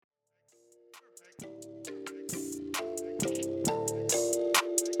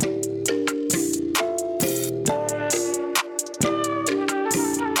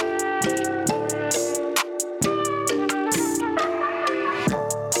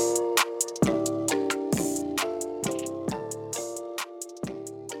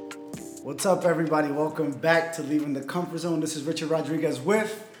What's up, everybody? Welcome back to Leaving the Comfort Zone. This is Richard Rodriguez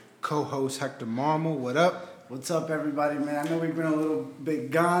with co-host Hector Marmol. What up? What's up, everybody, man? I know we've been a little bit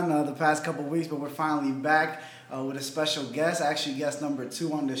gone the past couple weeks, but we're finally back with a special guest, actually guest number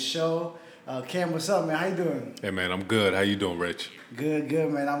 2 on the show. Cam, what's up, man? How you doing? Hey, man, I'm good. How you doing, Rich? Good,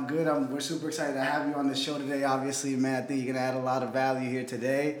 man. I'm good. We're super excited to have you on the show today. Obviously, man, I think you're going to add a lot of value here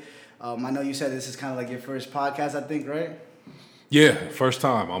today. I know you said this is kind of like your first podcast, I think, right? Yeah, first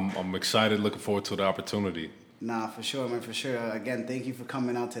time. I'm excited, looking forward to the opportunity. Nah, for sure, man, for sure. Again, thank you for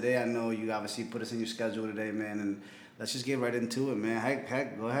coming out today. I know you obviously put us in your schedule today, man, and let's just get right into it, man.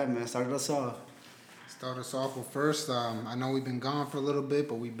 Heck, go ahead, man. Start us off. Start us off. Well, first, I know we've been gone for a little bit,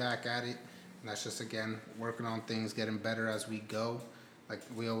 but we back at it. And that's just, again, working on things, getting better as we go. Like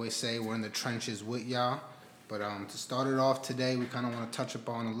we always say, we're in the trenches with y'all. But to start it off today, we kind of want to touch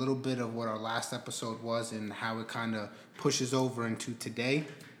upon a little bit of what our last episode was and how it kind of pushes over into today.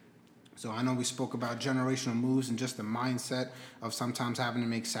 So I know we spoke about generational moves and just the mindset of sometimes having to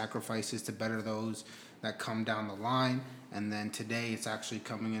make sacrifices to better those that come down the line. And then today it's actually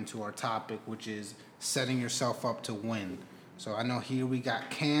coming into our topic, which is setting yourself up to win. So I know here we got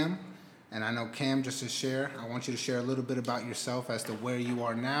Cam. And I know, Cam, just to share, I want you to share a little bit about yourself as to where you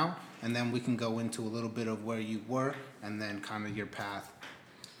are now, and then we can go into a little bit of where you were and then kind of your path.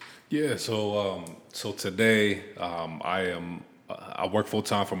 Yeah, so today I work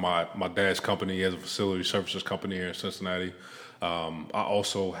full-time for my dad's company. He has a facility services company here in Cincinnati. I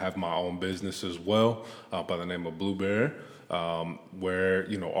also have my own business as well by the name of Blueberry, where,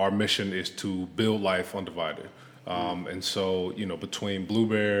 our mission is to build life undivided. And so, between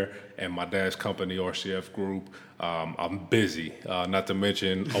Blueberry and my dad's company, RCF Group, I'm busy. Not to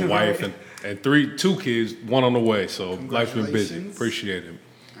mention a wife and two kids, one on the way. So life's been busy. Appreciate it.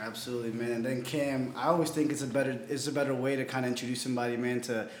 Absolutely, man. And then Cam, I always think it's a better way to kind of introduce somebody, man,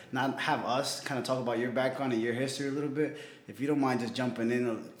 to not have us kind of talk about your background and your history a little bit. If you don't mind just jumping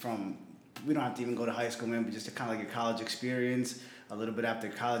in from, we don't have to even go to high school, man, but just to kind of like your college experience. A little bit after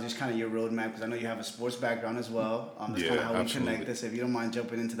college, just kind of your roadmap, because I know you have a sports background as well. That's kind of how absolutely. we connect this. If you don't mind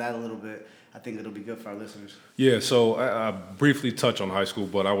jumping into that a little bit, I think it'll be good for our listeners. Yeah, so I briefly touched on high school,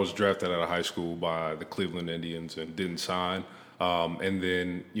 but I was drafted out of high school by the Cleveland Indians and didn't sign. And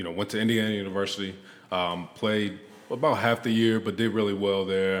then, went to Indiana University, played about half the year, but did really well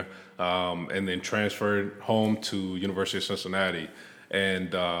there, and then transferred home to University of Cincinnati.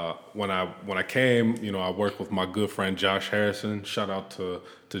 And when I came, I worked with my good friend Josh Harrison. Shout out to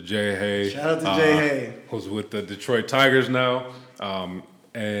Jay Hay. Shout out to Jay Hay, who's with the Detroit Tigers now.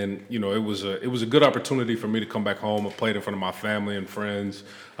 And it was a good opportunity for me to come back home. I played in front of my family and friends,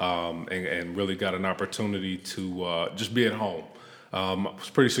 and really got an opportunity to just be at home. I was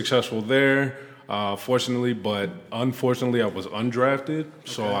pretty successful there. Fortunately, but unfortunately, I was undrafted,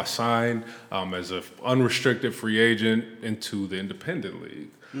 so I signed as an unrestricted free agent into the independent league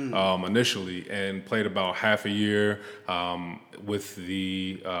initially, and played about half a year with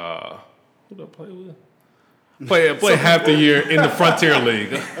the who did I play with? Play half the year in the Frontier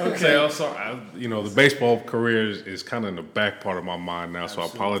League. Okay, I'm sorry. The baseball career is kind of in the back part of my mind now, so I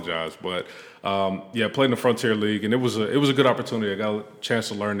apologize. But played in the Frontier League, and it was a good opportunity. I got a chance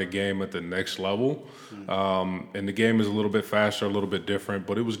to learn the game at the next level, and the game is a little bit faster, a little bit different,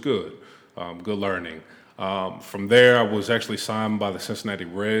 but it was good, good learning. From there, I was actually signed by the Cincinnati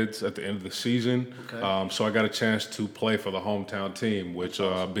Reds at the end of the season. Okay. So I got a chance to play for the hometown team, which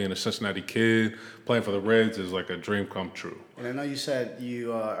being a Cincinnati kid, playing for the Reds is like a dream come true. And I know you said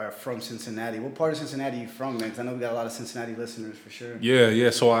you are from Cincinnati. What part of Cincinnati are you from, man? Because I know we got a lot of Cincinnati listeners for sure. Yeah.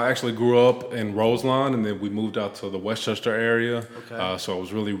 So I actually grew up in Roselawn, and then we moved out to the Westchester area. Okay. So I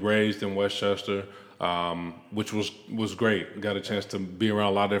was really raised in Westchester. Which was great. Got a chance to be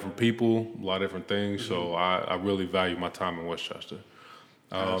around a lot of different people, a lot of different things. Mm-hmm. So I really value my time in Westchester.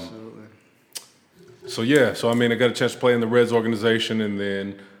 Absolutely. So I got a chance to play in the Reds organization, and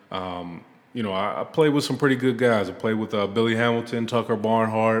then I played with some pretty good guys. I played with Billy Hamilton, Tucker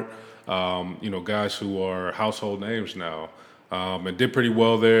Barnhart, guys who are household names now, and did pretty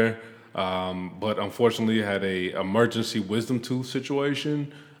well there. But unfortunately, had a emergency wisdom tooth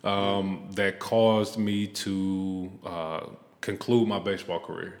situation. That caused me to conclude my baseball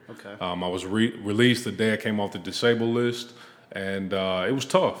career. Okay. I was released the day I came off the disabled list, and it was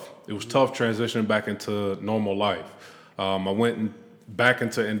tough. It was tough transitioning back into normal life. I went back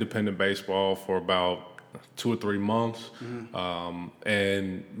into independent baseball for about 2 or 3 months,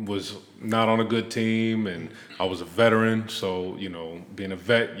 and was not on a good team, and I was a veteran, so being a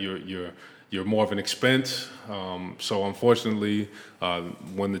vet, you're more of an expense. So unfortunately,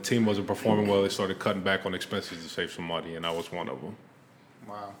 when the team wasn't performing well, they started cutting back on expenses to save some money, and I was one of them.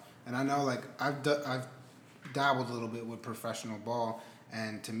 Wow. And I know like I've dabbled a little bit with professional ball,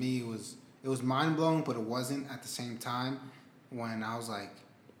 and to me it was mind blowing, but it wasn't at the same time. When I was like,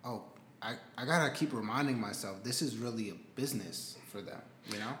 oh, I gotta keep reminding myself this is really a business for them,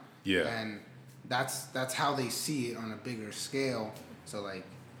 you know? Yeah. And that's how they see it on a bigger scale. So like,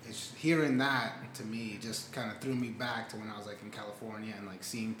 it's hearing that to me just kind of threw me back to when I was like in California and like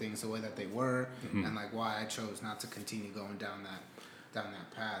seeing things the way that they were, and like why I chose not to continue going down that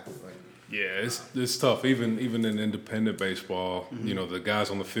path. Like, Yeah, it's tough. Even in independent baseball, you know, the guys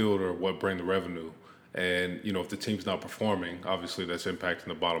on the field are what bring the revenue. And, you know, if the team's not performing, obviously that's impacting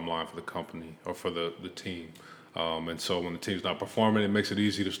the bottom line for the company or for the team. And so when the team's not performing, it makes it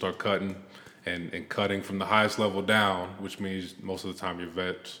easy to start cutting and cutting from the highest level down, which means most of the time your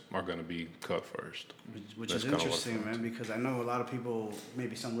vets are going to be cut first. Which is interesting, man, because I know a lot of people,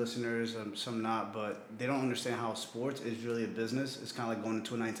 maybe some listeners, some not, but they don't understand how sports is really a business. It's kind of like going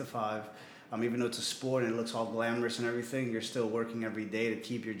into a 9 to 5. Even though it's a sport and it looks all glamorous and everything, you're still working every day to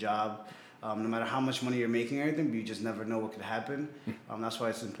keep your job. No matter how much money you're making or anything, but you just never know what could happen. That's why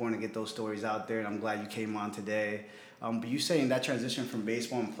it's important to get those stories out there, and I'm glad you came on today. But you saying that transition from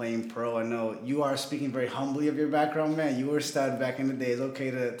baseball and playing pro, I know you are speaking very humbly of your background, man. You were a stud back in the day. It's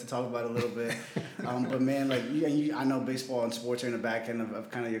okay to talk about it a little bit. But, man, like I know baseball and sports are in the back end of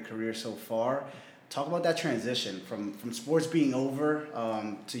kind of your career so far. Talk about that transition from sports being over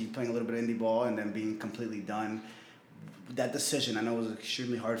to you playing a little bit of indie ball and then being completely done. That decision, I know it was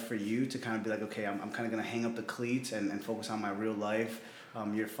extremely hard for you to kind of be like, okay, I'm kind of going to hang up the cleats and focus on my real life.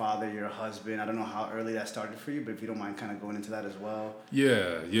 Your father, your husband, I don't know how early that started for you, but if you don't mind kind of going into that as well.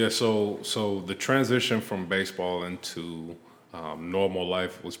 Yeah. So the transition from baseball into normal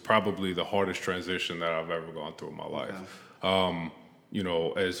life was probably the hardest transition that I've ever gone through in my life. Okay. You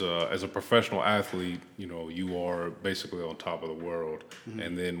know, as a professional athlete, you know, you are basically on top of the world. Mm-hmm.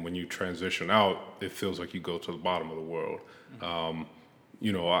 And then when you transition out, it feels like you go to the bottom of the world. Mm-hmm.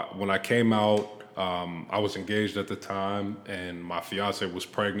 You know, when I came out, I was engaged at the time, and my fiance was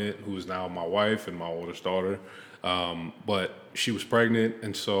pregnant, who is now my wife and my oldest daughter. But she was pregnant,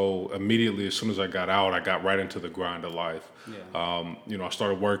 and so immediately, as soon as I got out, I got right into the grind of life. Yeah. You know, I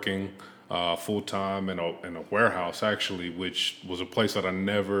started working full time in a warehouse, actually, which was a place that I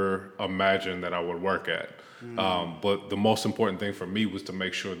never imagined that I would work at. But the most important thing for me was to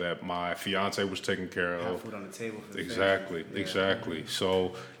make sure that my fiance was taken care of. Have food on the table for the family. Exactly.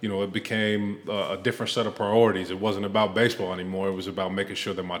 So, you know, it became a different set of priorities. It wasn't about baseball anymore. It was about making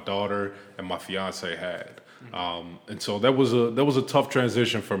sure that my daughter and my fiance had. And so that was a tough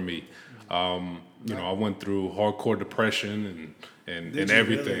transition for me. You know, I went through hardcore depression and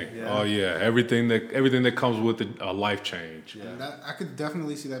everything. Really? Yeah. Oh yeah, everything that comes with a life change. Yeah. And I could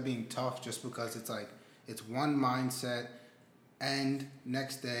definitely see that being tough, just because it's like it's one mindset, and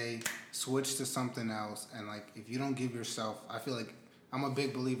next day switch to something else. And like if you don't give yourself, I feel like I'm a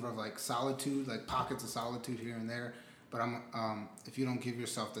big believer of like solitude, like pockets of solitude here and there. But if you don't give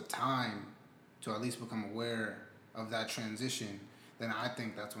yourself the time to at least become aware of that transition, then I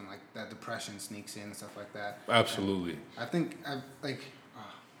think that's when like that depression sneaks in and stuff like that. Absolutely. And I think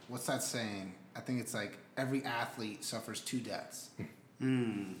what's that saying? I think it's like every athlete suffers 2 deaths.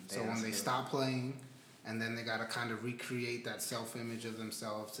 So when they stop playing, and then they gotta kind of recreate that self-image of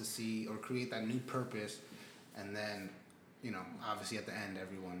themselves to see or create that new purpose, and then, you know, obviously at the end,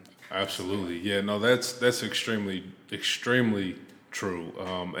 everyone. Absolutely, yeah. No, that's extremely true.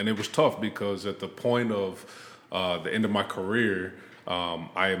 And it was tough because at the point of the end of my career,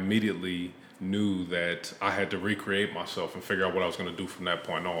 I immediately knew that I had to recreate myself and figure out what I was going to do from that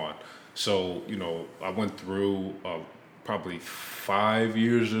point on. So, you know, I went through probably 5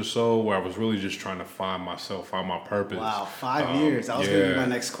 years or so where I was really just trying to find myself, find my purpose. Wow, 5 years. That was going to be my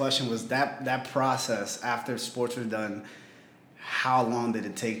next question, was that process after sports were done. How long did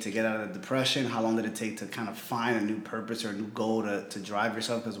it take to get out of the depression? How long did it take to kind of find a new purpose or a new goal to drive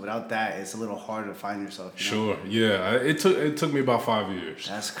yourself? Because without that, it's a little harder to find yourself. You know? Sure, yeah. It took me about 5 years.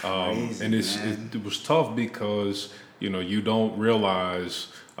 That's crazy, and man. It was tough because, you know, you don't realize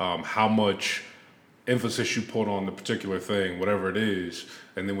how much emphasis you put on the particular thing, whatever it is.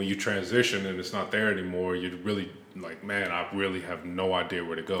 And then when you transition and it's not there anymore, you're really like, man, I really have no idea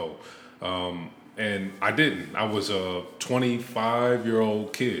where to go. And I didn't. I was a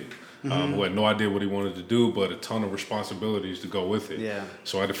 25-year-old kid who had no idea what he wanted to do, but a ton of responsibilities to go with it. Yeah.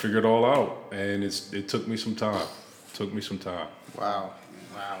 So I had to figure it all out, and it took me some time. Wow.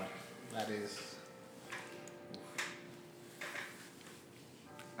 That is.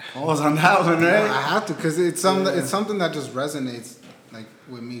 Pause on that one, right? Yeah, I have to, because it's something that just resonates like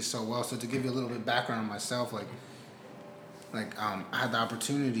with me so well. So to give you a little bit of background on myself, like like I had the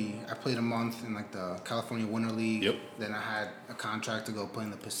opportunity. I played a month in like the California Winter League. Yep. Then I had a contract to go play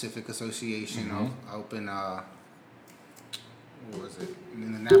in the Pacific Association. Up in what was it,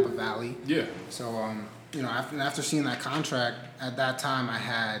 in the Napa Valley. Yeah. So after seeing that contract, at that time I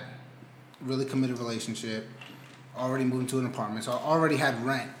had really committed relationship. Already moved into an apartment, so I already had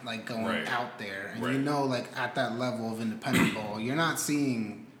rent like going out there, and like at that level of independent ball, you're not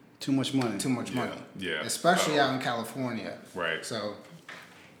seeing too much money. Yeah. Especially out in California. Right. So,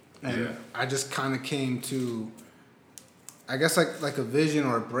 and I just kind of came to, I guess like a vision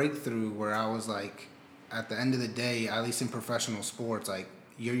or a breakthrough where I was like, at the end of the day, at least in professional sports, like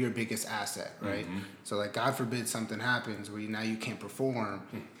you're your biggest asset, right? Mm-hmm. So like, God forbid something happens where now you can't perform,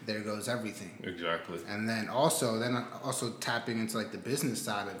 there goes everything. Exactly. And then also tapping into like the business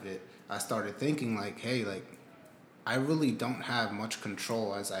side of it, I started thinking like, hey, like I really don't have much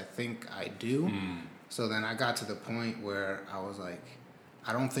control as I think I do. So then I got to the point where I was like,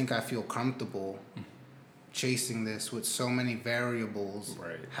 I don't think I feel comfortable chasing this with so many variables,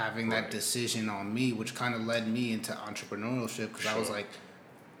 having that decision on me, which kind of led me into entrepreneurship because I was like,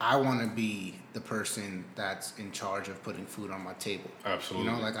 I want to be the person that's in charge of putting food on my table.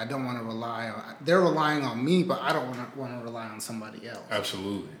 Absolutely. Like I don't want to rely on, they're relying on me, but I don't want to rely on somebody else.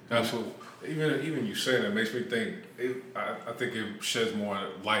 Absolutely. Even you saying that makes me think, I think it sheds more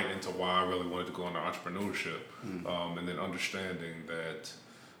light into why I really wanted to go into entrepreneurship. And then understanding that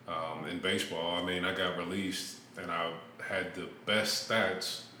in baseball, I mean, I got released and I had the best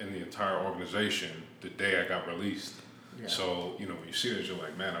stats in the entire organization the day I got released. Yeah. So, when you see that, you're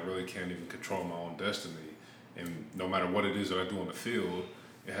like, man, I really can't even control my own destiny. And no matter what it is that I do on the field,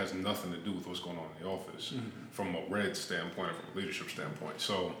 it has nothing to do with what's going on in the office from a red standpoint, from a leadership standpoint.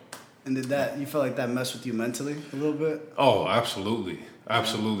 So, and you feel like that messed with you mentally a little bit? Oh, absolutely.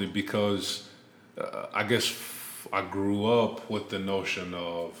 Absolutely. Because I guess I grew up with the notion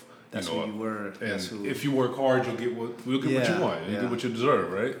of, that's who you were. And if you work hard, you'll get what you want. You get what you deserve,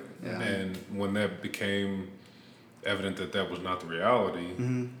 right? Yeah. And when that became evident that was not the reality,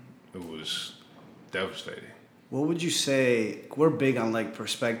 it was devastating. What would you say, we're big on like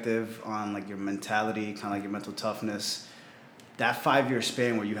perspective, on like your mentality, kind of like your mental toughness. That 5-year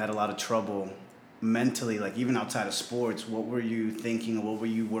span where you had a lot of trouble mentally, like even outside of sports, what were you thinking or what were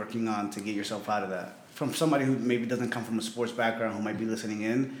you working on to get yourself out of that? From somebody who maybe doesn't come from a sports background, who might be listening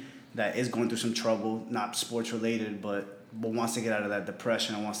in, that is going through some trouble, not sports related, but wants to get out of that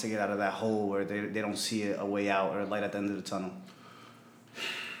depression and wants to get out of that hole where they don't see a way out or a light at the end of the tunnel?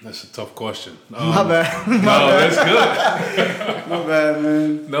 That's a tough question. My bad. No, that's good. My bad,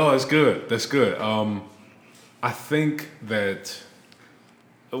 man. No, that's good. That's good. I think that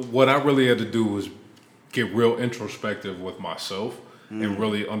what I really had to do was get real introspective with myself and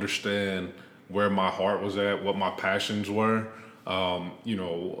really understand where my heart was at, what my passions were.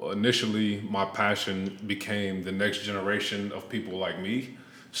 Initially my passion became the next generation of people like me.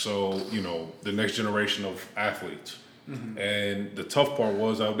 So, the next generation of athletes. And the tough part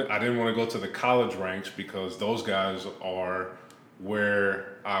was I didn't want to go to the college ranks because those guys are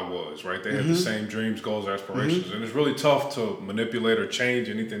where I was, right? They had the same dreams, goals, aspirations. And it's really tough to manipulate or change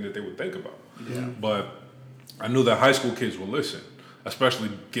anything that they would think about. Yeah. But I knew that high school kids would listen,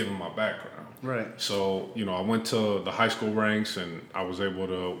 especially given my background. Right. So, I went to the high school ranks and I was able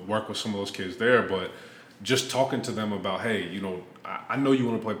to work with some of those kids there, but just talking to them about, hey, I know you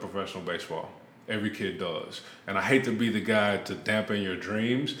want to play professional baseball. Every kid does. And I hate to be the guy to dampen your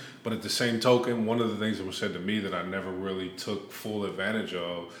dreams, but at the same token, one of the things that was said to me that I never really took full advantage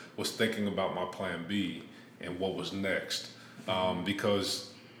of was thinking about my plan B and what was next.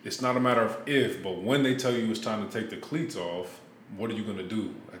 Because it's not a matter of if, but when they tell you it's time to take the cleats off, what are you going to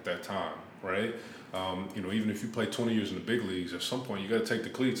do at that time, right? Even if you play 20 years in the big leagues, at some point you got to take the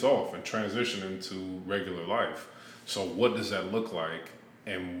cleats off and transition into regular life. So what does that look like?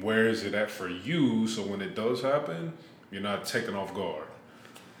 And where is it at for you so when it does happen, you're not taken off guard?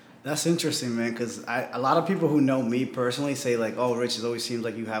 That's interesting, man, because a lot of people who know me personally say, like, oh, Rich, it always seems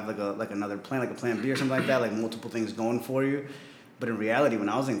like you have like another plan, like a plan B or something like that, like multiple things going for you. But in reality, when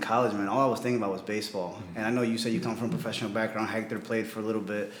I was in college, man, all I was thinking about was baseball. And I know you said you come from a professional background. Hector played for a little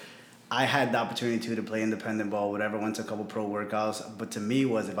bit. I had the opportunity to play independent ball, whatever, went to a couple pro workouts. But to me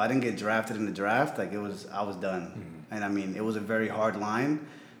was, if I didn't get drafted in the draft, like I was done. And I mean, it was a very hard line,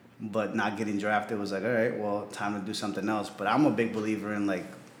 but not getting drafted was like, all right, well, time to do something else. But I'm a big believer in like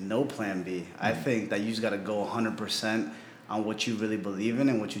no plan B. I think that you just got to go 100% on what you really believe in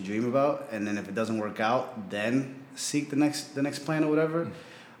and what you dream about. And then if it doesn't work out, then seek the next plan or whatever.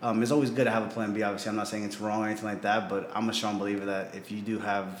 It's always good to have a plan B. Obviously, I'm not saying it's wrong or anything like that, but I'm a strong believer that if you do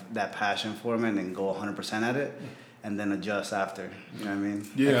have that passion for it and go 100% at it, and then adjust after. You know what I mean?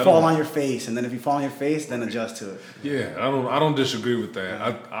 Yeah, Like fall on your face, and then if you fall on your face, then adjust to it. Yeah, I don't disagree with that.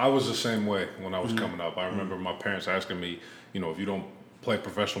 I was the same way when I was coming up. I remember my parents asking me, if you don't play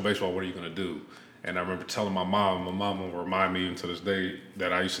professional baseball, what are you going to do? And I remember telling my mom will remind me even to this day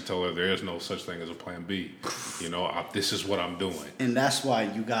that I used to tell her there is no such thing as a plan B. This is what I'm doing. And that's why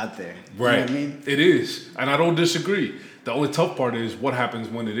you got there. Right. You know what I mean? It is. And I don't disagree. The only tough part is what happens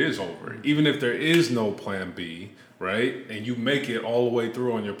when it is over. Even if there is no plan B, right, and you make it all the way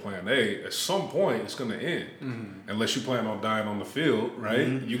through on your plan A, at some point it's going to end. Unless you plan on dying on the field, right?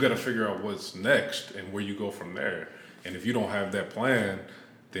 You got to figure out what's next and where you go from there. And if you don't have that plan,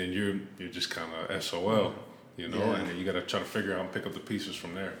 then you're just kind of SOL, and then you got to try to figure out and pick up the pieces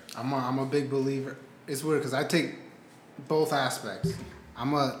from there. I'm a big believer. It's weird because I take both aspects.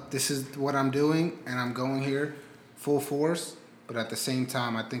 This is what I'm doing, and I'm going here full force. But at the same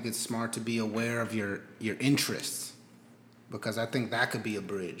time, I think it's smart to be aware of your interests, because I think that could be a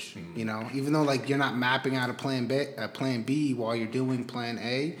bridge. Even though like you're not mapping out a plan B while you're doing plan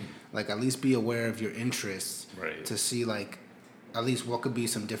A, like at least be aware of your interests, right, to see like at least what could be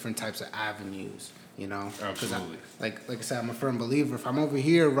some different types of avenues. Absolutely. Like I said, I'm a firm believer. If I'm over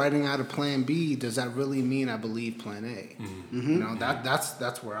here writing out a plan B, does that really mean I believe plan A?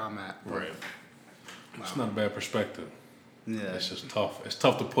 That's where I'm at. Right. Wow. It's not a bad perspective. Yeah. It's just tough. It's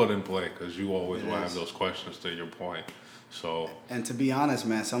tough to put in play because you always will have those questions to your point. So. And to be honest,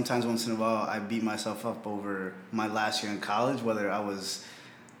 man, sometimes once in a while I beat myself up over my last year in college, whether I was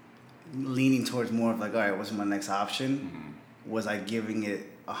leaning towards more of like, all right, what's my next option? Was I giving it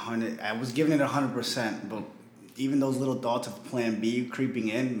 100? I was giving it 100%, but even those little thoughts of plan B creeping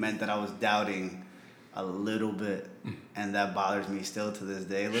in meant that I was doubting a little bit, and that bothers me still to this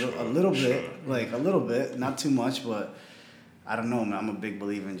day. A little bit, not too much, but I don't know, man. I'm a big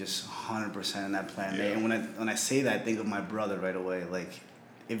believer in just 100% in that plan A. And when I say that, I think of my brother right away. Like,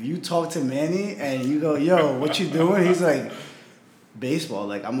 if you talk to Manny and you go, "Yo, what you doing?" He's like, baseball,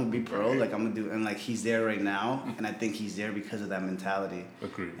 like I'm gonna be pro, like I'm gonna do, and like he's there right now, and I think he's there because of that mentality.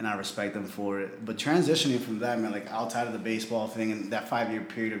 Agreed. And I respect him for it. But transitioning from that, man, like outside of the baseball thing and that 5-year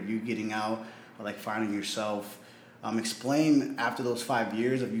period of you getting out, or like finding yourself, explain after those 5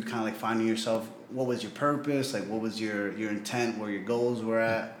 years of you kind of like finding yourself, what was your purpose, like what was your intent, where your goals were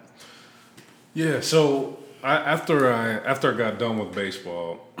at. Yeah, so after I got done with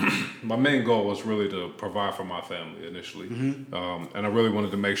baseball, my main goal was really to provide for my family initially, and I really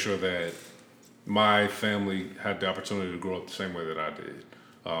wanted to make sure that my family had the opportunity to grow up the same way that I did.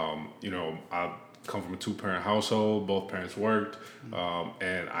 I come from a 2-parent household; both parents worked,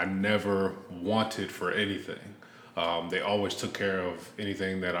 and I never wanted for anything. They always took care of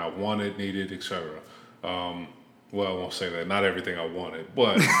anything that I wanted, needed, etc. Well, I won't say that. Not everything I wanted,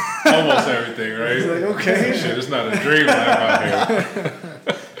 but almost everything, right? It's like, okay. Shit, it's not a dream life out here.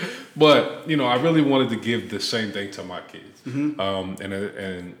 But, I really wanted to give the same thing to my kids.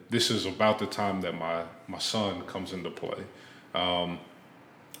 And this is about the time that my son comes into play.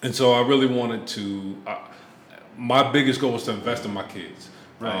 And so I really wanted to, my biggest goal was to invest in my kids.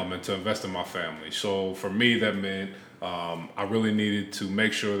 Right. And to invest in my family. So for me, that meant I really needed to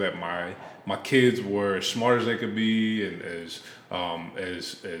make sure that my kids were as smart as they could be and as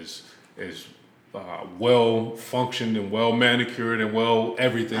well functioned and well manicured and well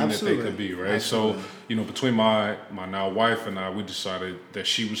everything Absolutely. That they could be, right? Absolutely. So between my now wife and I, we decided that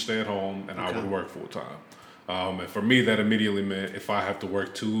she would stay at home and I would work full time. And for me, that immediately meant if I have to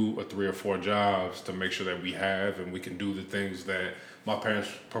work 2 or 3 or 4 jobs to make sure that we have and we can do the things that my parents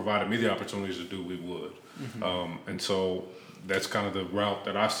provided me the opportunities to do, we would. And so that's kind of the route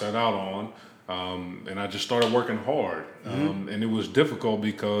that I set out on. And I just started working hard. And it was difficult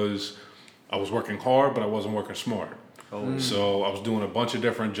because I was working hard, but I wasn't working smart. So I was doing a bunch of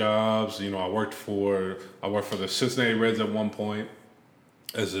different jobs. I worked for the Cincinnati Reds at one point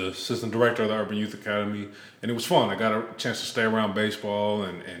as the assistant director of the Urban Youth Academy. And it was fun. I got a chance to stay around baseball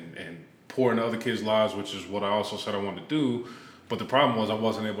and pour into other kids' lives, which is what I also said I wanted to do. But the problem was I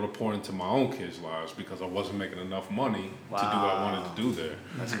wasn't able to pour into my own kids' lives because I wasn't making enough money to do what I wanted to do there.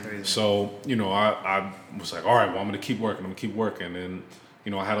 That's crazy. So, I was like, all right, well, I'm going to keep working. And,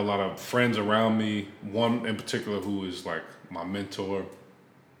 I had a lot of friends around me, one in particular who is like my mentor.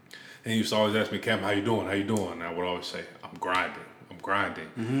 And he used to always ask me, Cam, how you doing? And I would always say, I'm grinding.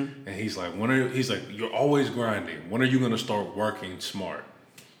 And he's like, you're always grinding. When are you going to start working smart?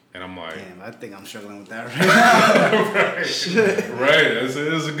 And I'm like, damn, I think I'm struggling with that right now. Right.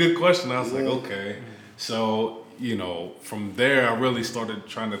 It was a good question. I was like, okay. So, you know, from there, I really started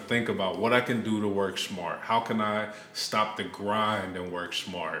trying to think about what I can do to work smart. How can I stop the grind and work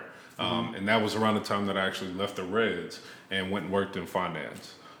smart? And that was around the time that I actually left the Reds and went and worked in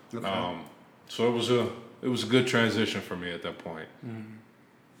finance. Okay. So it was a good transition for me at that point.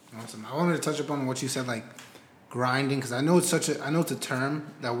 Awesome. I wanted to touch upon what you said, like grinding, because I know it's a term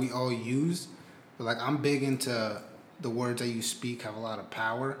that we all use, but like I'm big into the words that you speak have a lot of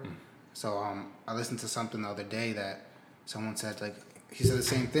power. So I listened to something the other day that someone said, like, he said the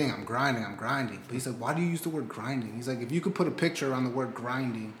same thing. I'm grinding. But he said, why do you use the word grinding? He's like, if you could put a picture on the word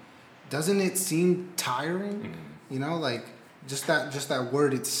grinding, doesn't it seem tiring? You know, like just that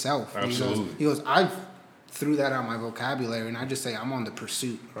word itself. Absolutely. He goes, I threw that out my vocabulary and I just say I'm on the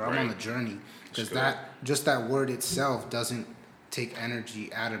pursuit or I'm on the journey, because that word itself doesn't take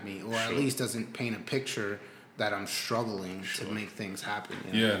energy out of me, or at least doesn't paint a picture that I'm struggling to make things happen.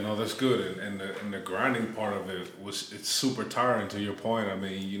 You know? Yeah, no, that's good. And the grinding part of it it's super tiring. To your point, I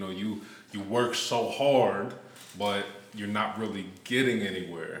mean, you know, you work so hard, but you're not really getting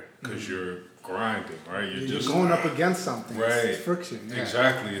anywhere because you're grinding, right? You're just going up against something. Right. It's friction. Yeah.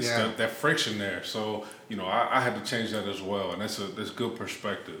 Exactly. It's that friction there. So, you know, I had to change that as well, and that's good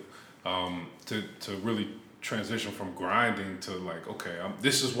perspective to really transition from grinding to like, okay,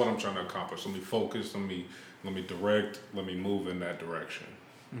 this is what I'm trying to accomplish. Let me focus. Let me direct. Let me move in that direction.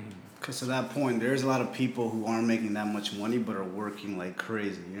 Because to that point, there's a lot of people who aren't making that much money but are working like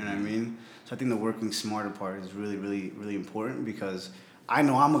crazy. You know what I mean? So I think the working smarter part is really, really, really important, because I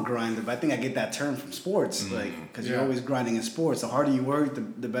know I'm a grinder, but I think I get that term from sports, like, because you're always grinding in sports. The harder you work,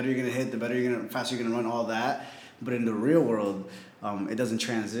 the better you're gonna hit, faster you're gonna run, all that. But in the real world, it doesn't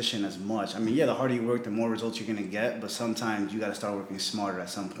transition as much. I mean, yeah, the harder you work, the more results you're gonna get. But sometimes you gotta start working smarter at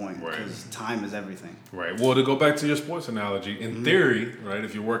some point, because time is everything. Right. Well, to go back to your sports analogy, in theory, right,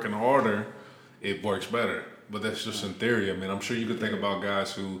 if you're working harder, it works better. But that's just in theory. I mean, I'm sure you could think about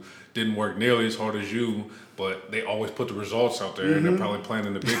guys who didn't work nearly as hard as you, but they always put the results out there, and they're probably playing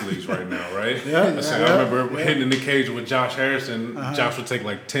in the big leagues right now, right? I remember hitting in the cage with Josh Harrison. Josh would take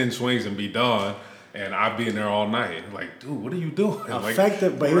like 10 swings and be done, and I'd be in there all night. Like, dude, what are you doing?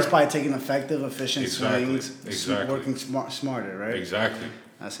 Effective, but he was probably taking effective, efficient swings, Exactly. working smarter, right? Exactly.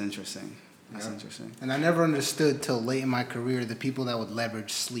 That's interesting. That's interesting. And I never understood till late in my career the people that would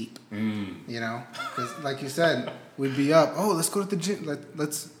leverage sleep. You know, because like you said, we'd be up. Oh, let's go to the gym.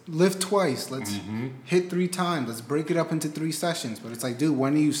 Let's lift twice. Let's hit 3 times. Let's break it up into 3 sessions. But it's like, dude,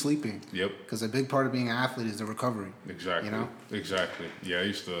 when are you sleeping? Yep. Because a big part of being an athlete is the recovery. Exactly. You know. Exactly. Yeah, I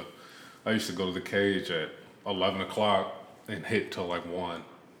used to go to the cage at 11 o'clock and hit till like 1.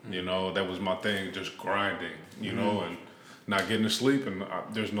 You know, that was my thing, just grinding. You know, and not getting to sleep, and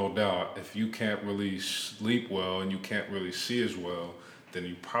there's no doubt if you can't really sleep well and you can't really see as well, then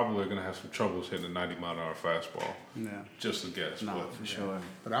you probably are going to have some troubles hitting a 90-mile-an-hour fastball. Yeah. Just a guess. No, for sure.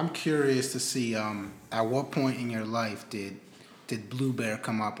 But I'm curious to see, at what point in your life did Blue Bear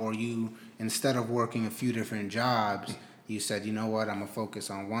come up, or you, instead of working a few different jobs, you said, you know what, I'm going to focus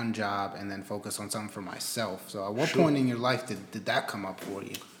on one job and then focus on something for myself. So at what point in your life did that come up for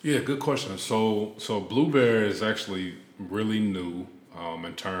you? Yeah, good question. So Blue Bear is actually really new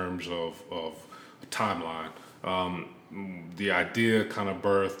in terms of timeline. The idea kind of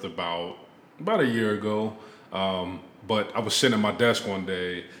birthed about a year ago, but I was sitting at my desk one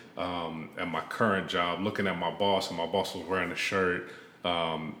day at my current job looking at my boss, and my boss was wearing a shirt,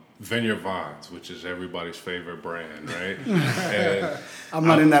 Vineyard Vines, which is everybody's favorite brand, right? And I'm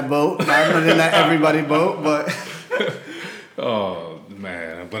not in that boat. I'm not in that everybody boat, but... Oh,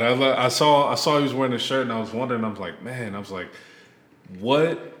 man. But I saw he was wearing a shirt, and I was wondering,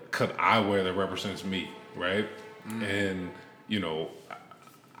 what could I wear that represents me, right? And, you know,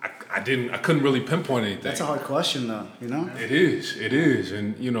 I couldn't really pinpoint anything. That's a hard question, though, you know? It is.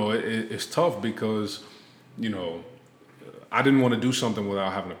 And, you know, it's tough because, you know, I didn't want to do something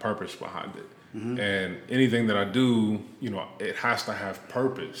without having a purpose behind it. And anything that I do, you know, it has to have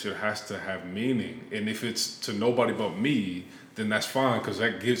purpose. It has to have meaning. And if it's to nobody but me, then that's fine, because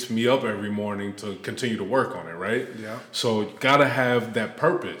that gets me up every morning to continue to work on it, right? Yeah. So you gotta have that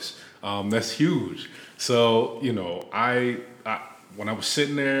purpose. That's huge. So, you know, I when I was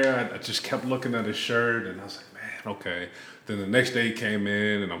sitting there, I just kept looking at his shirt, and I was like, man, okay. Then the next day he came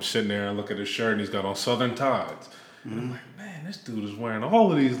in, and I'm sitting there and look at his shirt, and he's got on Southern Tides. And I'm like, man, this dude is wearing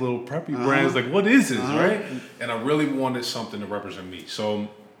all of these little preppy brands. Like, what is this, right? And I really wanted something to represent me. So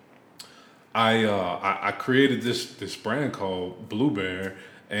I created this brand called Blue Bear,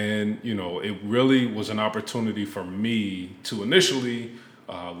 and, you know, it really was an opportunity for me to initially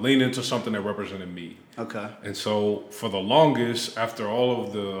lean into something that represented me. Okay. And so for the longest, after all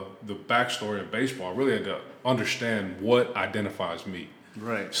of the backstory of baseball, I really had to understand what identifies me.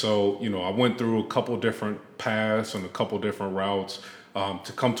 Right. So, I went through a couple different paths and a couple different routes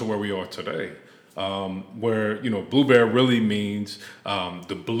to come to where we are today. Where, Blue Bear really means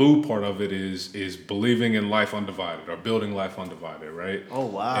the blue part of it is believing in life undivided or building life undivided, right? Oh,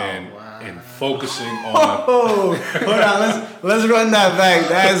 wow. And focusing on. Oh, hold on. Let's run that back.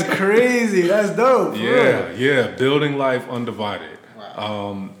 That's crazy. That's dope. Yeah. Building life undivided.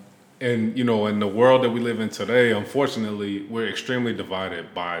 Wow. And, in the world that we live in today, unfortunately, we're extremely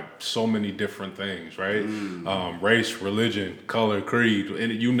divided by so many different things, right? Race, religion, color, creed,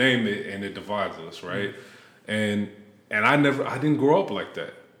 and you name it, and it divides us, right? And I didn't grow up like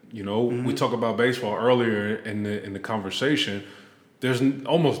that. We talk about baseball earlier in the conversation. There's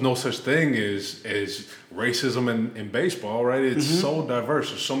almost no such thing as racism in baseball, right? It's so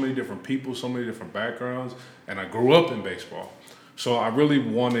diverse. There's so many different people, so many different backgrounds, and I grew up in baseball. So I really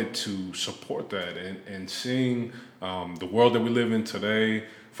wanted to support that and seeing the world that we live in today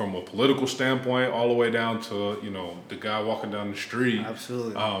from a political standpoint all the way down to, the guy walking down the street.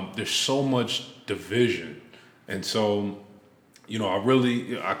 Absolutely. There's so much division. And so,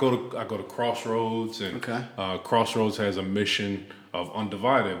 I go to Crossroads, and Crossroads has a mission of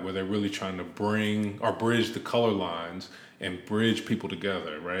Undivided where they're really trying to bring or bridge the color lines and bridge people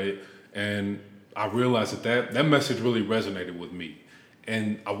together, right? And I realized that message really resonated with me.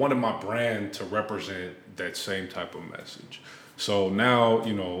 And I wanted my brand to represent that same type of message. So now,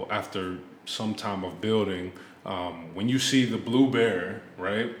 after some time of building, when you see the Blue Bear,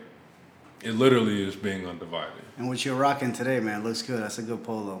 right, it literally is being undivided. And what you're rocking today, man, looks good. That's a good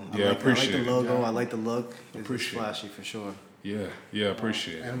polo. I like the logo. Yeah. I like the look. It's flashy for sure. Yeah,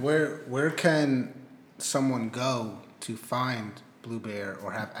 appreciate it. And where can someone go to find Blue Bear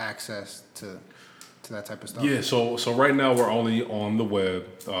or have access to that type of stuff? Yeah, so right now we're only on the web,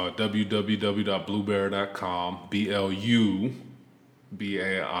 www.bluebear.com, BLUBAIRE.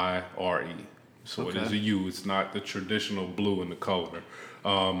 So It is a U. It's not the traditional blue in the color.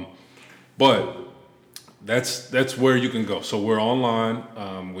 But that's where you can go. So we're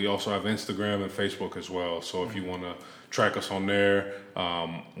online. We also have Instagram and Facebook as well. So if you want to track us on there,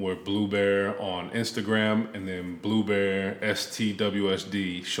 we're Blue Bear on Instagram, and then Blue Bear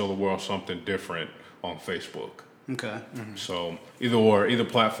STWSD, Show the World Something Different, on Facebook. Okay. So either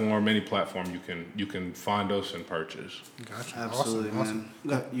platform, any platform, you can find us and purchase. Gotcha. Absolutely, awesome.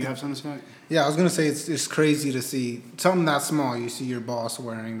 man. You have something, Scott? Yeah, I was gonna say it's crazy to see something that small. You see your boss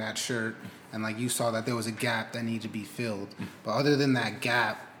wearing that shirt, and like you saw that there was a gap that needed to be filled. But other than that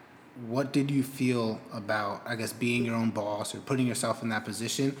gap, what did you feel about, I guess, being your own boss or putting yourself in that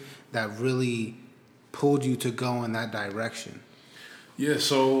position that really pulled you to go in that direction? Yeah,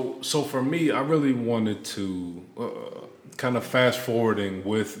 so for me, I really wanted to kind of fast forwarding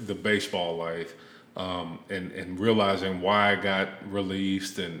with the baseball life and realizing why I got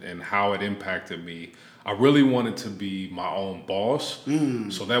released and how it impacted me. I really wanted to be my own boss.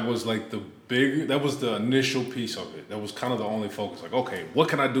 So that was like that was the initial piece of it. That was kind of the only focus. Like, okay, what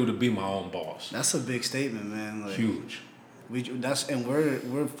can I do to be my own boss? That's a big statement, man. Like, huge.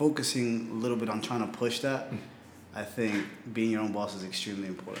 We're focusing a little bit on trying to push that. I think being your own boss is extremely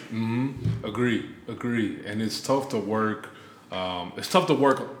important. Agree. And it's tough to work. It's tough to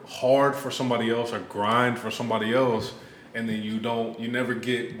work hard for somebody else or grind for somebody else, and then you never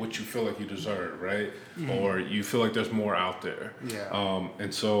get what you feel like you deserve, right? Or you feel like there's more out there. Yeah.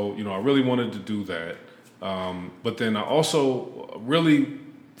 And so, I really wanted to do that. But then I also really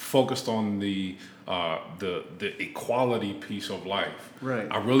focused on the equality piece of life. Right.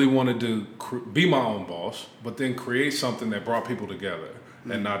 I really wanted to be my own boss, but then create something that brought people together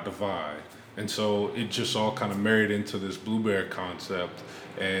and not divide. And so it just all kind of married into this Blue Bear concept,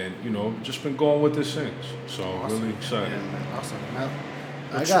 and just been going with this since. So Awesome. Really excited. Yeah, awesome. Now,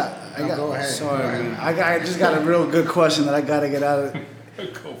 I got. go ahead. Sorry, Go ahead. man. I just got a real good question that I gotta get out of.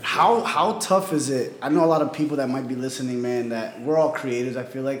 How tough is it? I know a lot of people that might be listening, man. That we're all creators. I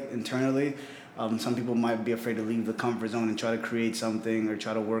feel like internally. Some people might be afraid to leave the comfort zone and try to create something or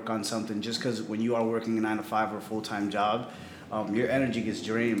try to work on something just because when you are working a 9-to-5 or a full-time job, your energy gets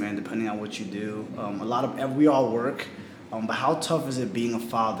drained, man, depending on what you do. We all work, but how tough is it being a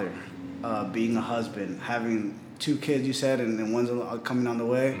father, being a husband, having 2 kids, you said, and one's coming on the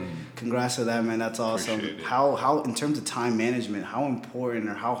way? Congrats to that, man. That's awesome. Appreciate it. How, in terms of time management, how important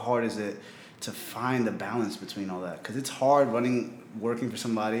or how hard is it to find the balance between all that? Because it's hard working for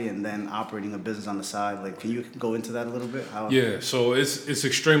somebody and then operating a business on the side. Like, can you go into that a little bit? Yeah, so it's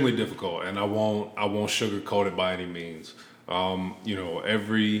extremely difficult, and I won't sugarcoat it by any means.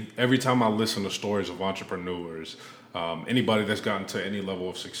 Every time I listen to stories of entrepreneurs, anybody that's gotten to any level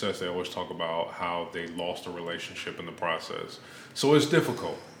of success, they always talk about how they lost a relationship in the process. So it's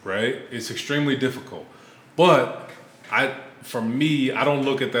difficult, right? It's extremely difficult. But for me, I don't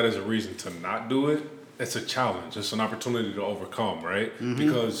look at that as a reason to not do it. It's a challenge. It's an opportunity to overcome, right? Mm-hmm.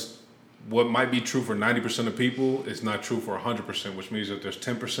 Because what might be true for 90% of people is not true for 100%, which means that there's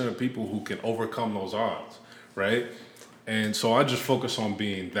 10% of people who can overcome those odds, right? And so I just focus on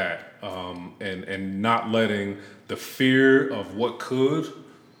being that, and not letting the fear of what could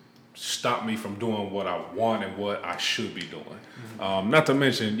stop me from doing what I want and what I should be doing. Mm-hmm. Not to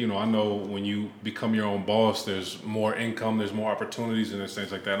mention, I know when you become your own boss, there's more income, there's more opportunities, and there's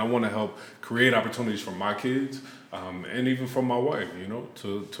things like that. And I want to help create opportunities for my kids, and even for my wife,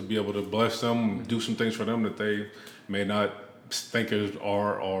 to be able to bless them, do some things for them that they may not think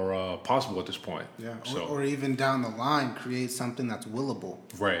are possible at this point. Yeah, or even down the line, create something that's willable.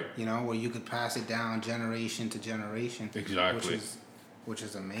 Right. Where you could pass it down generation to generation. Exactly. Which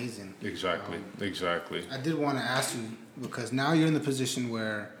is amazing. Exactly. I did want to ask you, because now you're in the position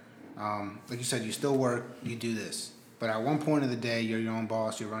where, like you said, you still work, you do this. But at one point of the day, you're your own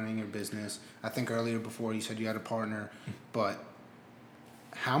boss, you're running your business. I think earlier before you said you had a partner. But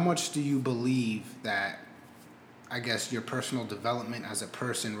how much do you believe that, I guess, your personal development as a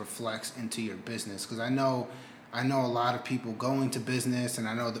person reflects into your business? Because I know a lot of people go into business, and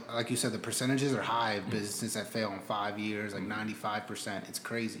I know, like you said, the percentages are high of businesses that fail in 5 years, like 95%. It's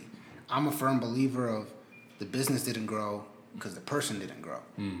crazy. I'm a firm believer of the business didn't grow because the person didn't grow.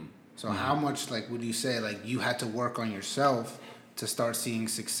 So how much, would you say, you had to work on yourself to start seeing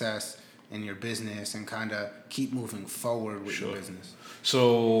success in your business and kind of keep moving forward with your business?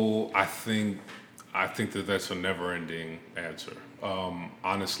 So I think that's a never-ending answer.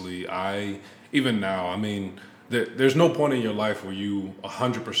 Honestly, even now, there's no point in your life where you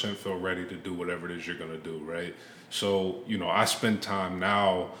 100% feel ready to do whatever it is you're going to do, right? So, I spend time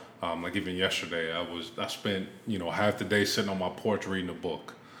now, like even yesterday, I spent, half the day sitting on my porch reading a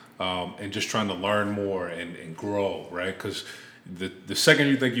book, and just trying to learn more and grow, right? Because the second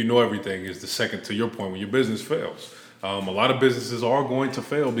you think you know everything is the second, to your point, when your business fails. A lot of businesses are going to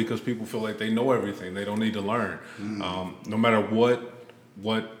fail because people feel like they know everything. They don't need to learn. No matter what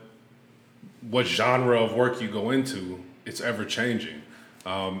genre of work you go into, it's ever changing.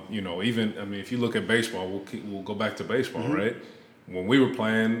 If you look at baseball, we'll go back to baseball, right? When we were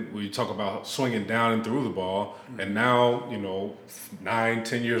playing, we talk about swinging down and through the ball, and now,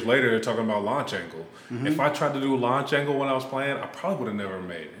 9-10 years later, they're talking about launch angle. If I tried to do launch angle when I was playing, I probably would have never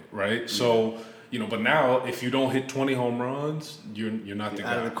made it, right? So, but now if you don't hit 20 home runs, you're not the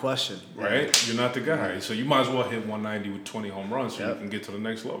guy. Out of the question, right? You're not the guy. So you might as well hit 190 with 20 home runs so you can get to the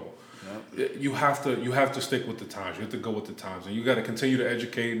next level. You have to stick with the times. You have to go with the times, and you got to continue to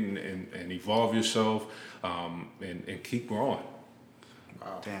educate and evolve yourself, and keep growing.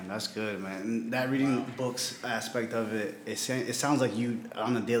 Wow. Damn, that's good, man. And that reading books aspect of it, it sounds like you,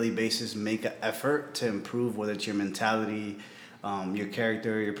 on a daily basis, make an effort to improve, whether it's your mentality, your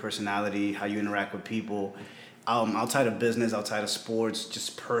character, your personality, how you interact with people. Outside of business, outside of sports,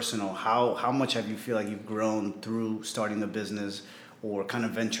 just personal, how much have you feel like you've grown through starting the business or kind of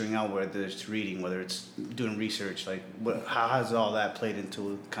venturing out, whether it's reading, whether it's doing research? How has all that played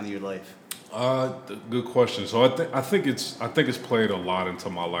into kind of your life? Good question. So I think it's played a lot into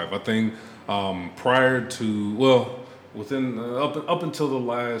my life. I think prior to within up until the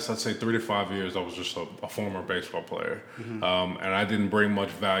last, I'd say 3 to 5 years, I was just a former baseball player, and I didn't bring much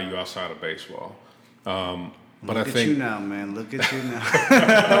value outside of baseball. But Look at you now, man. Look at you now.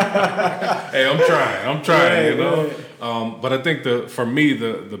 Hey, I'm trying, Right. But I think for me,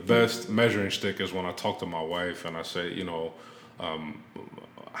 the best measuring stick is when I talk to my wife and I say,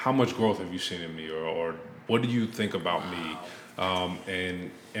 how much growth have you seen in me, or what do you think about me?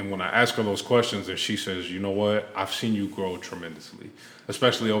 And when I ask her those questions and she says, you know what, I've seen you grow tremendously,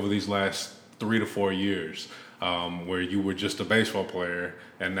 especially over these last 3 to 4 years, where you were just a baseball player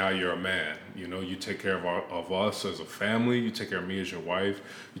and now you're a man. You take care of us as a family. You take care of me as your wife.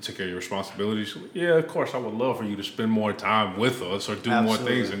 You take care of your responsibilities. Yeah, of course, I would love for you to spend more time with us or do more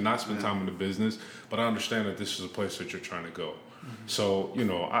things and not spend time in the business. But I understand that this is a place that you're trying to go. So,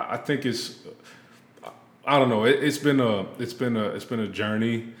 I think it's, I don't know. It's been a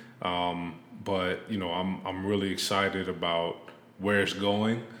journey, but I'm really excited about where it's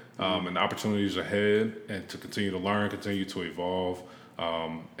going, and the opportunities ahead, and to continue to learn, continue to evolve,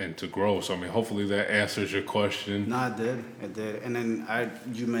 and to grow. So hopefully that answers your question. No, it did. And then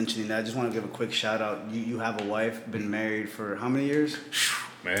you mentioning that, I just want to give a quick shout out. You have a wife, been married for how many years?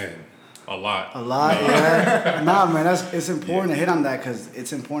 Man, A lot. Yeah. Nah, man, it's important to hit on that because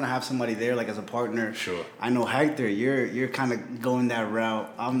it's important to have somebody there, like as a partner. Sure. I know Hector, you're kind of going that route.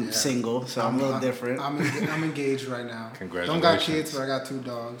 I'm single, so I'm a little different. I'm engaged right now. Congratulations. Don't got kids, but I got 2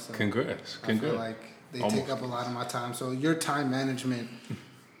 dogs. So Congrats. I feel like they take up a lot of my time. So your time management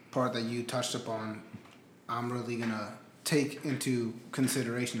part that you touched upon, I'm really gonna take into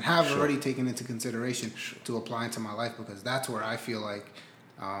consideration. Have already taken into consideration to apply into my life because that's where I feel like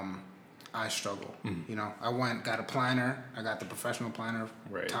I struggle. You know, got a planner. I got the professional planner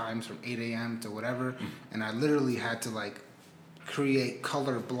times from 8 a.m. to whatever, and I literally had to like create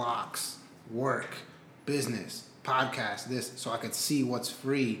color blocks, work, business, podcast, this, so I could see what's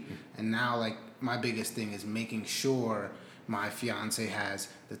free. And now, like, my biggest thing is making sure my fiance has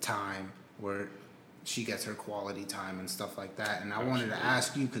the time where she gets her quality time and stuff like that. And I wanted to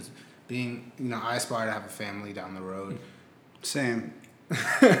ask you, because being, you know, I aspire to have a family down the road. Same.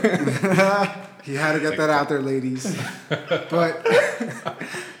 He had to get that out there, ladies. But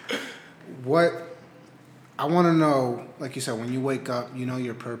what I want to know, like you said, when you wake up, you know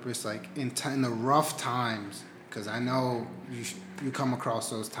your purpose, like in the rough times, because I know you come across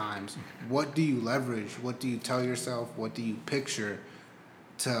those times. What do you leverage? What do you tell yourself? What do you picture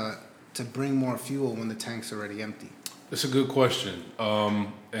to bring more fuel when the tank's already empty? It's a good question.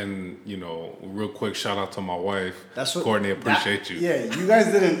 And, you know, real quick, shout out to my wife. Courtney, appreciate you. Yeah, you guys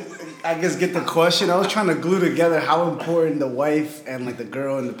didn't, I guess, get the question. I was trying to glue together how important the wife and, like, the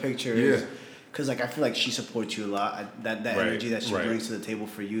girl in the picture is. Because, like, I feel like she supports you a lot. That energy that she brings to the table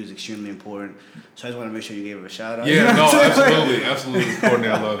for you is extremely important. So I just want to make sure you gave her a shout out. Yeah, no, absolutely, Courtney,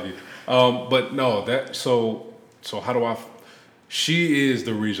 I love you. But no, so how do I? She is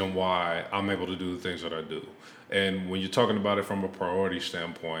the reason why I'm able to do the things that I do. And when you're talking about it from a priority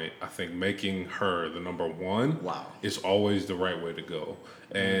standpoint, I think making her the number one is always the right way to go.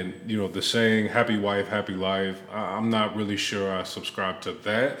 And, you know, the saying, happy wife, happy life, I'm not really sure I subscribe to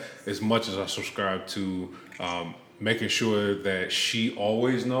that as much as I subscribe to making sure that she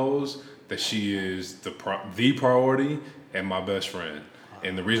always knows that she is the priority and my best friend.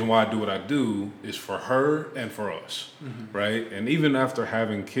 And the reason why I do what I do is for her and for us, right? And even after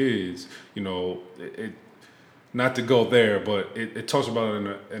having kids, you know, it not to go there, but it talks about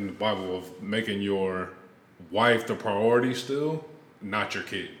it in the Bible of making your wife the priority still, not your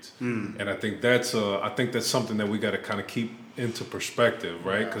kids. And I think that's something that we got to kind of keep into perspective,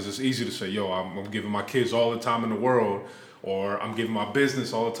 right? Because it's easy to say, yo, I'm giving my kids all the time in the world, or I'm giving my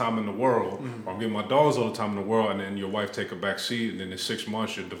business all the time in the world, or I'm giving my dogs all the time in the world, and then your wife take a back seat, and then in 6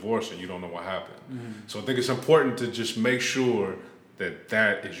 months you're divorced and you don't know what happened. So I think it's important to just make sure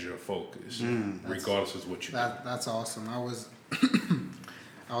that is your focus, regardless of what you do. That's awesome. I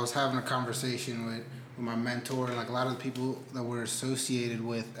was having a conversation with my mentor, and like a lot of the people that we're associated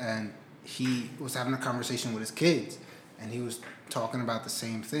with, and he was having a conversation with his kids, and he was talking about the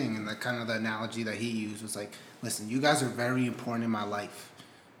same thing, and the analogy that he used was like, listen, you guys are very important in my life,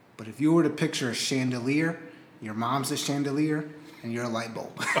 but if you were to picture a chandelier, your mom's a chandelier, and you're a light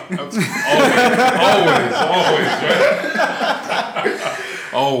bulb. always, right?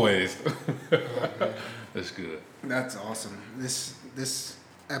 Always. That's good. That's awesome. This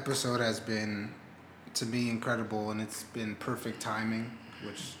episode has been, to me, incredible, and it's been perfect timing,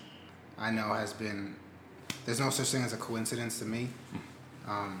 which I know has been. There's no such thing as a coincidence to me.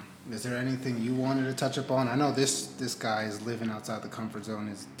 Is there anything you wanted to touch upon? I know this guy is living outside the comfort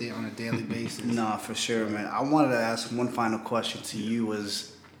zone on a daily basis. Nah, for sure, man. I wanted to ask one final question to you.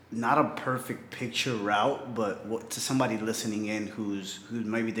 Was not a perfect picture route, but to somebody listening in who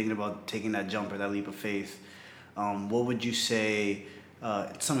might be thinking about taking that jump or that leap of faith, what would you say?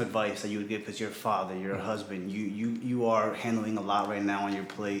 Some advice that you would give, because you're a father, you're a husband, you are handling a lot right now on your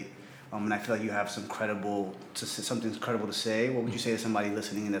plate. And I feel like you have something credible to say. What would you say to somebody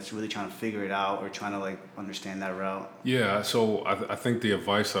listening in that's really trying to figure it out or trying to like understand that route? Yeah, so I think the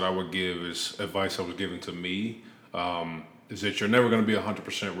advice that I would give is advice that was given to me, is that you're never going to be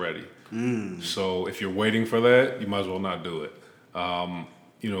 100% ready. So if you're waiting for that, you might as well not do it.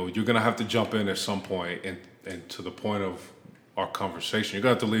 You know, you're going to have to jump in at some point, and to the point of our conversation, you're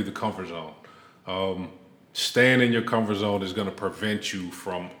going to have to leave the comfort zone. Staying in your comfort zone is going to prevent you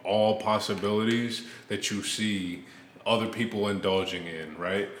from all possibilities that you see other people indulging in,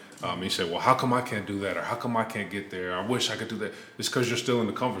 right? You say, well, how come I can't do that? Or how come I can't get there? I wish I could do that. It's because you're still in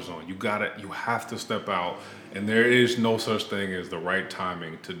the comfort zone. You have to step out. And there is no such thing as the right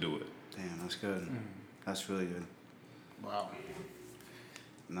timing to do it. Damn, that's good. That's really good. Wow.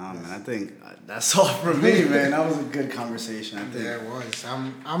 Nah, man, I think that's all for me, man. That was a good conversation, I think. Yeah, it was.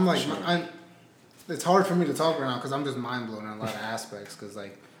 I'm like, it's hard for me to talk right now because I'm just mind blown in a lot of aspects. Because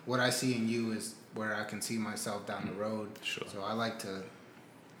like what I see in you is where I can see myself down the road. Sure. So I like to,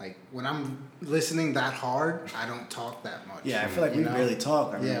 like, when I'm listening that hard, I don't talk that much. Yeah, I feel like we barely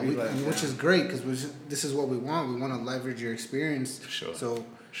talk. Which is great because this is what we want. We want to leverage your experience. Sure. So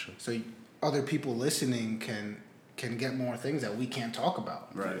other people listening can get more things that we can't talk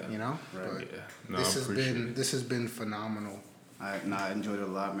about. Right. You know. Right. But this has been phenomenal. I enjoyed it a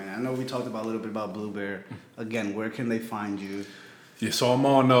lot, man. I know we talked about a little bit about Blue Bear. Again, where can they find you? Yeah, so I'm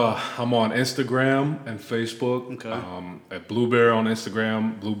on Instagram and Facebook. Okay. At Blue Bear on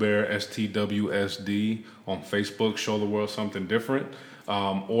Instagram, Blue Bear STWSD on Facebook. Show the world something different.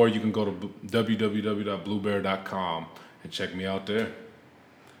 Or you can go to www.bluebear.com and check me out there.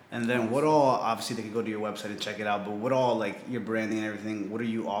 And then what all? Obviously, they can go to your website and check it out. But what all, like your branding and everything? What are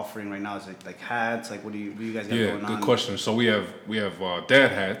you offering right now? Is it like hats? Like what do you guys got going on? Yeah, good question. So we have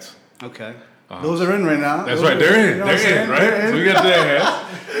dad hats. Okay. Those are in right now. That's right. They're in. They're in, right? So we got dad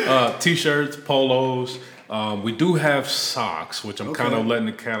hats, t-shirts, polos. We do have socks, which I'm kind of letting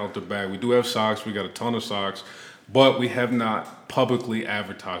the cat out the bag. We do have socks. We got a ton of socks, but we have not publicly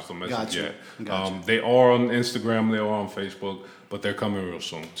advertised them as of yet. They are on Instagram. They are on Facebook, but they're coming real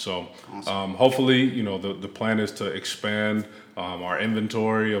soon. So hopefully, the plan is to expand our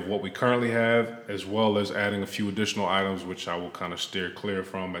inventory of what we currently have, as well as adding a few additional items, which I will kind of steer clear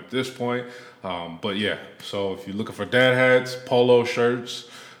from at this point. But yeah, so if you're looking for dad hats, polo shirts,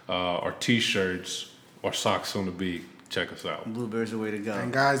 or t-shirts, or socks soon to be, check us out. Blue Bear's the way to go.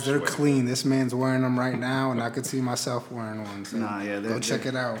 And guys, they're clean. This man's wearing them right now, and I could see myself wearing one. So go check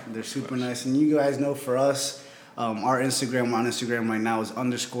it out. They're super nice. And you guys know, for us, our Instagram on Instagram right now is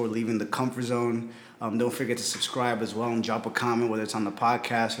 _leaving the comfort zone. Don't forget to subscribe as well and drop a comment, whether it's on the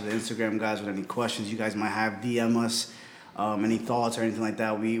podcast or the Instagram, guys, with any questions you guys might have. DM us any thoughts or anything like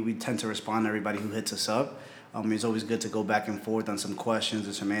that. We tend to respond to everybody who hits us up. It's always good to go back and forth on some questions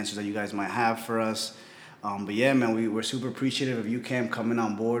or some answers that you guys might have for us. But yeah, man, we're super appreciative of you, Cam, coming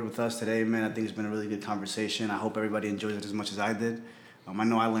on board with us today, man. I think it's been a really good conversation. I hope everybody enjoys it as much as I did. I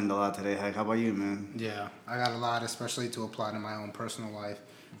know I learned a lot today. Heck, how about you, man? Yeah, I got a lot, especially to apply to my own personal life.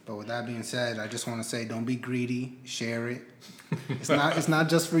 But with that being said, I just want to say, don't be greedy. Share it. It's not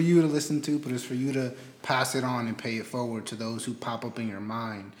just for you to listen to, but it's for you to pass it on and pay it forward to those who pop up in your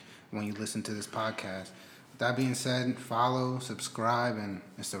mind when you listen to this podcast. With that being said, follow, subscribe, and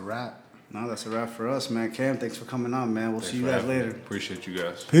it's a wrap. No, that's a wrap for us, man. Cam, thanks for coming on, man. We'll see you guys later. Appreciate you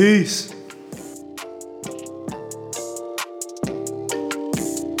guys. Peace.